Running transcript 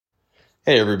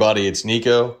Hey everybody, it's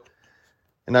Nico,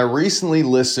 and I recently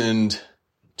listened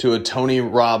to a Tony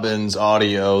Robbins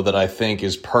audio that I think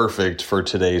is perfect for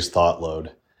today's thought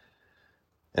load.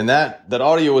 And that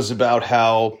audio was about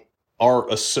how our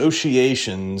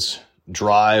associations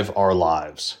drive our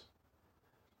lives.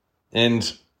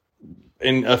 And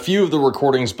in a few of the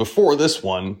recordings before this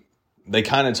one, they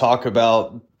kind of talk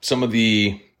about some of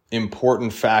the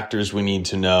important factors we need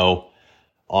to know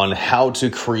on how to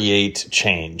create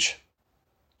change.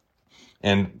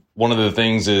 And one of the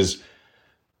things is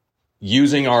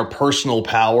using our personal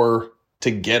power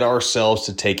to get ourselves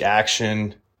to take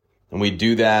action. And we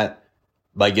do that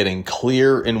by getting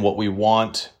clear in what we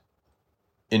want,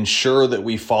 ensure that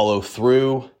we follow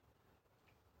through,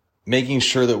 making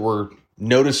sure that we're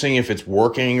noticing if it's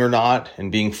working or not,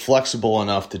 and being flexible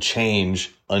enough to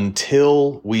change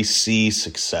until we see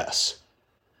success.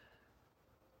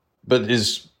 But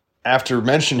after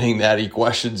mentioning that,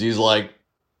 he's like,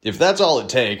 if that's all it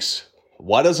takes,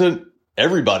 why doesn't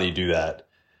everybody do that?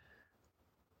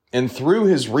 And through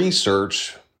his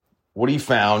research, what he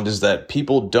found is that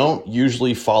people don't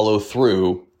usually follow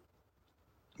through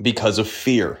because of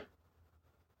fear.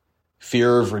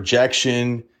 Fear of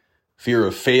rejection, fear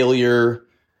of failure,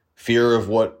 fear of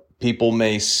what people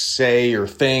may say or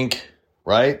think,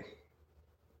 right?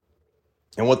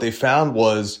 And what they found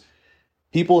was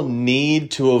people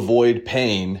need to avoid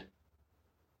pain,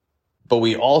 but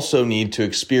we also need to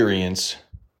experience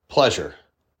pleasure.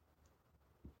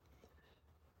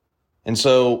 And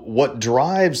so what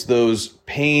drives those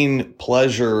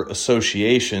pain-pleasure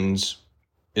associations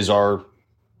is our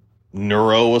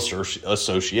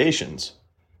neuroassociations.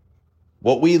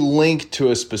 What we link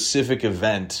to a specific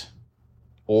event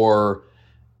or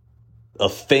a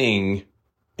thing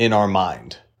in our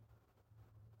mind.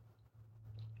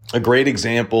 A great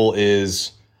example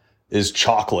is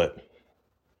chocolate.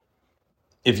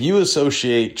 If you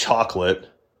associate chocolate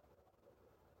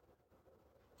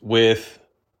with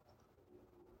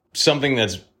something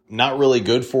that's not really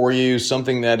good for you,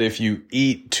 something that if you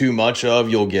eat too much of,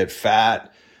 you'll get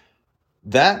fat,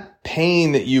 that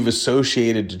pain that you've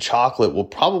associated to chocolate will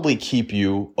probably keep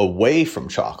you away from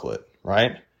chocolate,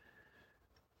 right?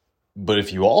 But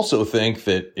if you also think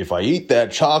that if I eat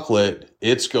that chocolate,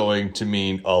 it's going to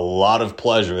mean a lot of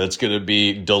pleasure. It's going to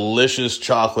be delicious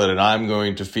chocolate and I'm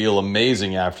going to feel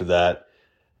amazing after that.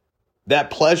 That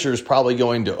pleasure is probably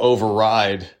going to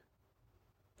override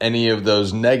any of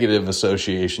those negative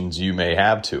associations you may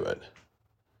have to it.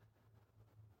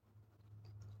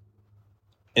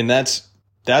 And that's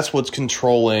what's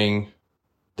controlling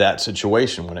that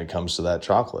situation when it comes to that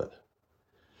chocolate.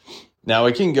 Now,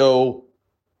 it can go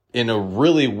in a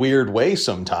really weird way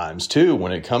sometimes too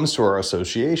when it comes to our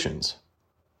associations.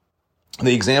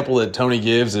 The example that Tony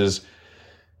gives is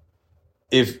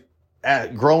if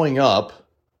growing up,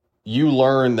 you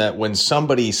learn that when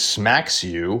somebody smacks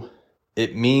you,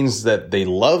 it means that they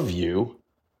love you.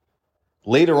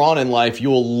 Later on in life, you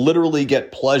will literally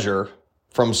get pleasure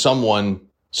from someone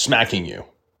smacking you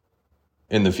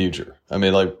in the future. I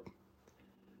mean, like,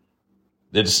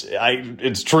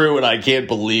 it's true, and I can't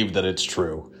believe that it's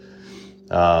true.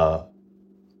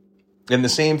 And the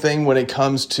same thing when it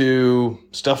comes to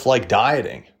stuff like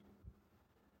dieting.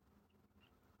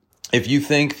 If you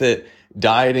think that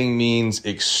dieting means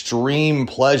extreme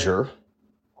pleasure,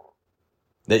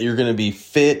 that you're going to be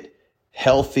fit,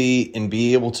 healthy, and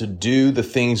be able to do the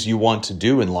things you want to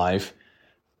do in life,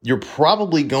 you're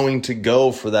probably going to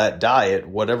go for that diet,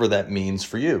 whatever that means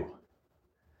for you.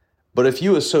 But if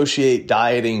you associate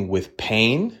dieting with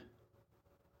pain,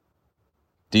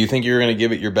 do you think you're going to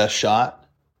give it your best shot?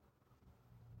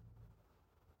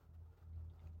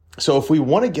 So if we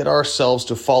want to get ourselves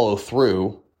to follow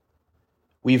through,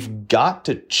 we've got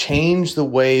to change the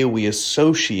way we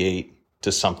associate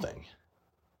to something.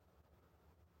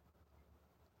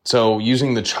 So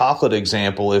using the chocolate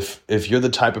example, if you're the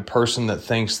type of person that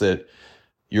thinks that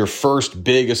your first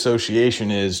big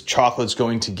association is chocolate's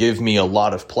going to give me a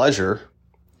lot of pleasure,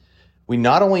 we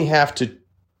not only have to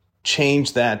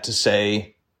change that to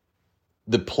say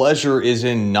the pleasure is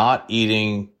in not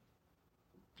eating,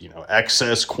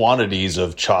 excess quantities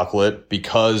of chocolate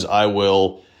because I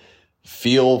will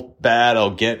feel bad,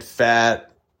 I'll get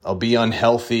fat, I'll be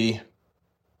unhealthy.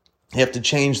 You have to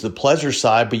change the pleasure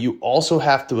side, but you also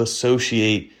have to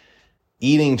associate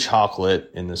eating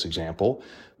chocolate, in this example,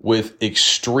 with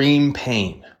extreme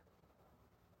pain.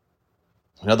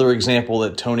 Another example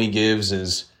that Tony gives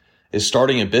is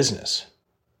starting a business.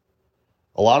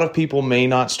 A lot of people may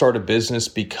not start a business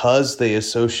because they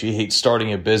associate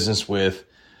starting a business with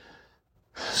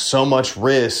so much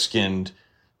risk and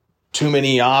too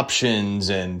many options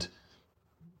and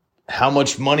how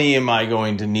much money am I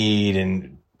going to need,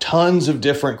 and tons of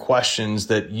different questions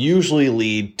that usually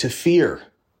lead to fear.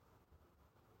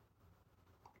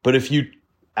 But if you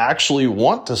actually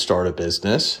want to start a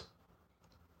business,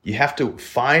 you have to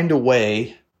find a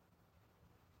way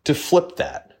to flip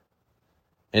that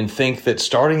and think that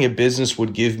starting a business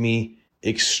would give me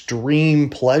extreme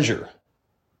pleasure,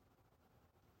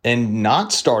 and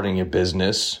not starting a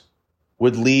business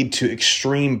would lead to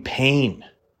extreme pain.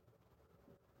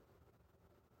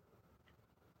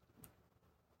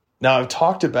 Now, I've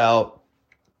talked about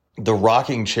the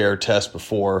rocking chair test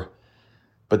before,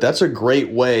 but that's a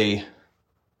great way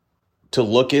to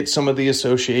look at some of the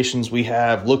associations we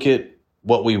have, look at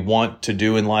what we want to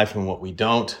do in life and what we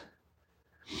don't.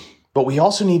 But we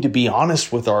also need to be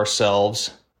honest with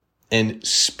ourselves and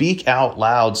speak out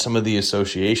loud some of the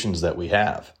associations that we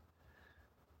have.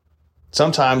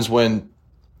 Sometimes when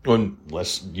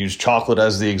let's use chocolate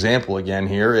as the example again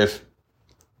here, if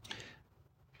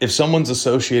someone's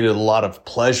associated a lot of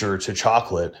pleasure to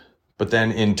chocolate, but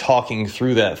then in talking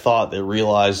through that thought, they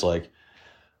realize like,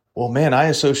 well, man, I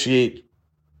associate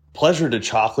pleasure to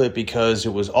chocolate because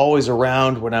it was always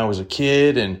around when I was a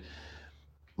kid, and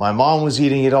my mom was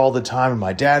eating it all the time, and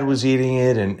my dad was eating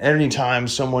it, and anytime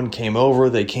someone came over,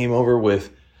 they came over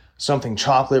with something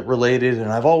chocolate related,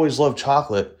 and I've always loved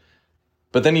chocolate.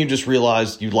 But then you just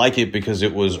realize you like it because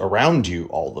it was around you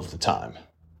all of the time,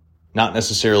 not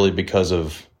necessarily because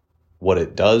of what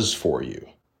it does for you.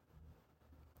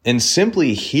 And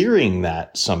simply hearing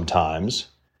that sometimes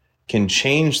can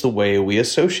change the way we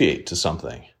associate to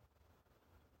something.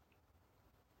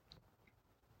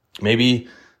 Maybe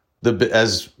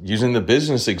as using the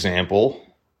business example,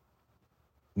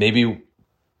 maybe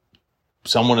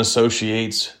someone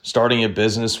associates starting a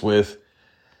business with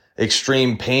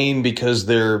extreme pain because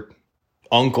their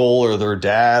uncle or their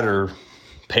dad or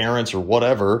parents or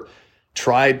whatever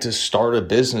tried to start a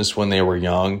business when they were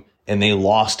young and they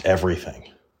lost everything.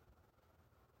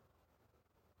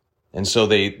 And so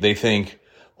they think,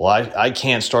 well, I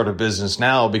can't start a business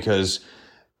now because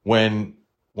when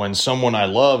someone I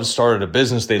love started a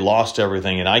business, they lost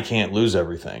everything and I can't lose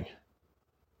everything.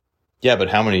 Yeah, but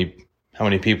how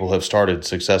many people have started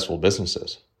successful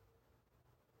businesses?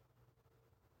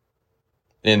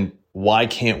 And why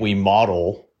can't we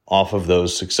model off of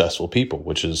those successful people,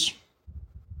 which is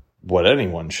what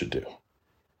anyone should do?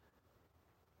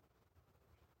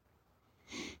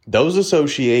 Those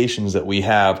associations that we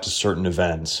have to certain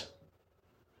events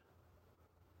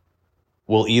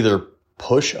will either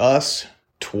push us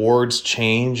towards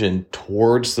change and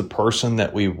towards the person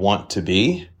that we want to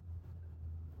be,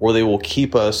 or they will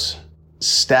keep us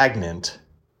stagnant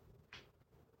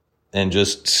and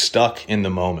just stuck in the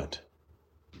moment.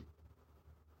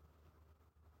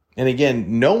 And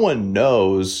again, no one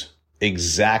knows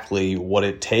exactly what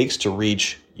it takes to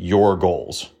reach your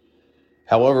goals.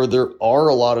 However, there are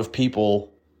a lot of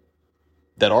people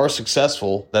that are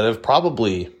successful that have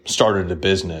probably started a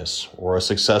business or a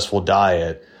successful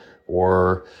diet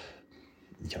or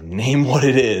name what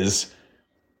it is.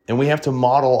 And we have to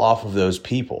model off of those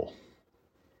people.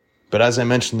 But as I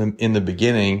mentioned in the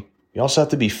beginning, you also have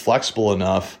to be flexible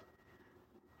enough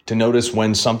to notice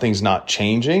when something's not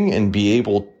changing and be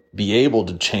able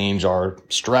to change our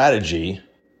strategy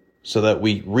so that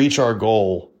we reach our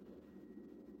goal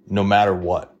no matter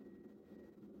what.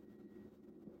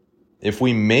 If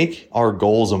we make our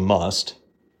goals a must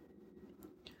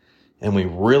and we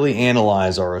really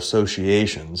analyze our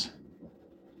associations,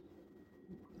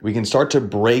 we can start to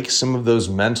break some of those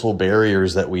mental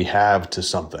barriers that we have to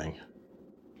something.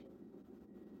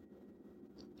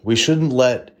 We shouldn't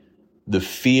let the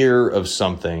fear of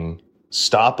something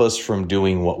stop us from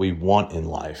doing what we want in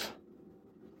life,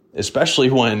 especially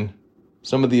when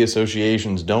some of the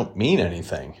associations don't mean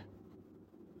anything,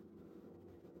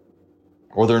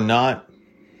 or they're not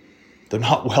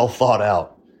well thought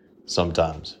out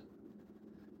sometimes.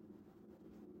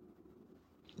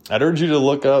 I'd urge you to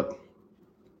look up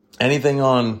anything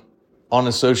on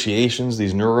associations,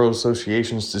 these neuro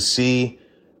associations, to see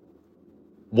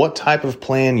what type of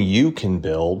plan you can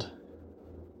build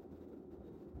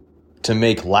to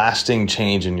make lasting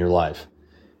change in your life.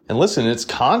 And listen, it's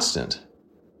constant.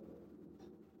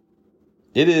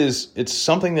 It's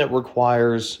something that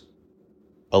requires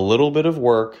a little bit of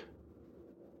work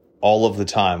all of the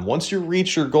time. Once you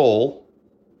reach your goal,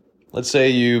 let's say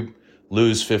you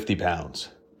lose 50 pounds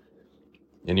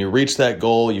and you reach that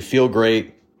goal, you feel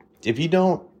great. If you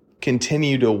don't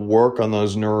continue to work on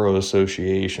those neuro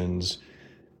associations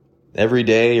every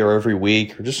day or every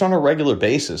week or just on a regular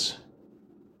basis,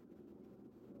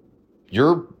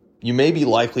 you may be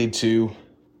likely to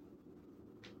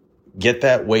get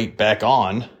that weight back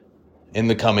on in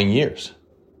the coming years.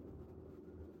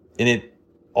 And it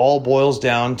all boils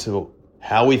down to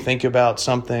how we think about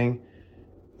something,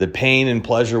 the pain and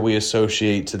pleasure we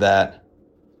associate to that,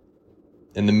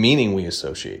 and the meaning we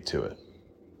associate to it.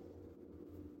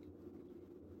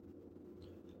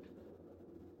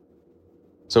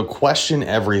 So question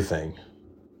everything.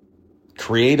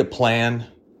 Create a plan.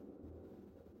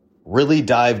 Really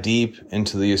dive deep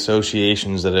into the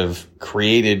associations that have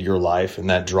created your life and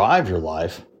that drive your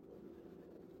life.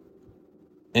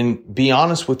 And be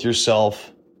honest with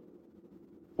yourself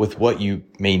with what you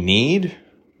may need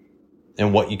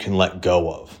and what you can let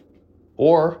go of,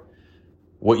 or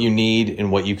what you need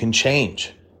and what you can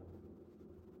change.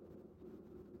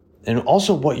 And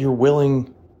also what you're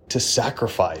willing to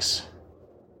sacrifice.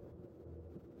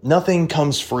 Nothing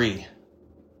comes free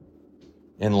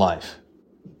in life.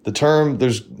 The term,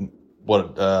 there's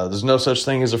no such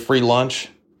thing as a free lunch.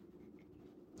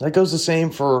 That goes the same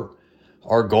for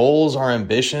our goals, our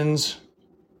ambitions,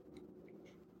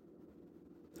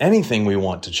 anything we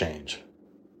want to change.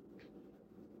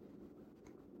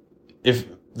 If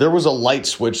there was a light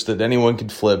switch that anyone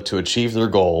could flip to achieve their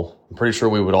goal, I'm pretty sure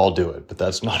we would all do it, but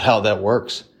that's not how that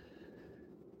works.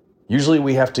 Usually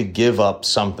we have to give up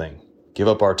something, give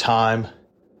up our time,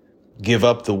 give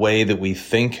up the way that we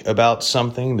think about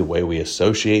something, the way we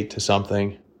associate to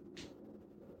something,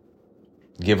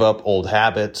 give up old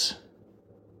habits.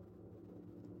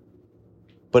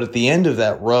 But at the end of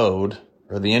that road,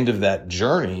 or the end of that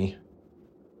journey,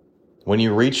 when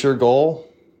you reach your goal,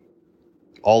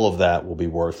 all of that will be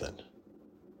worth it.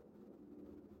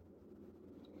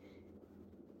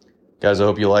 Guys, I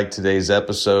hope you liked today's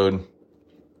episode.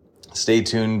 Stay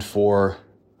tuned for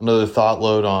another thought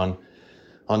load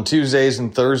on Tuesdays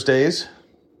and Thursdays.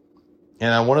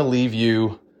 And I want to leave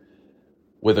you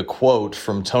with a quote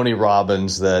from Tony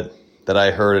Robbins that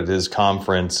I heard at his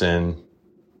conference in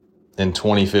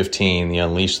 2015, the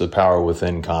Unleash the Power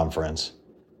Within conference.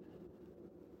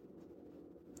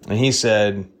 And he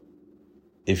said,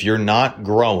 if you're not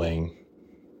growing,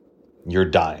 you're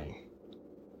dying.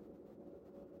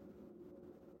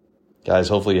 Guys,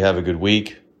 hopefully you have a good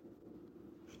week.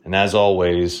 And as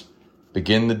always,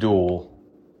 begin the duel,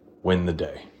 win the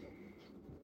day.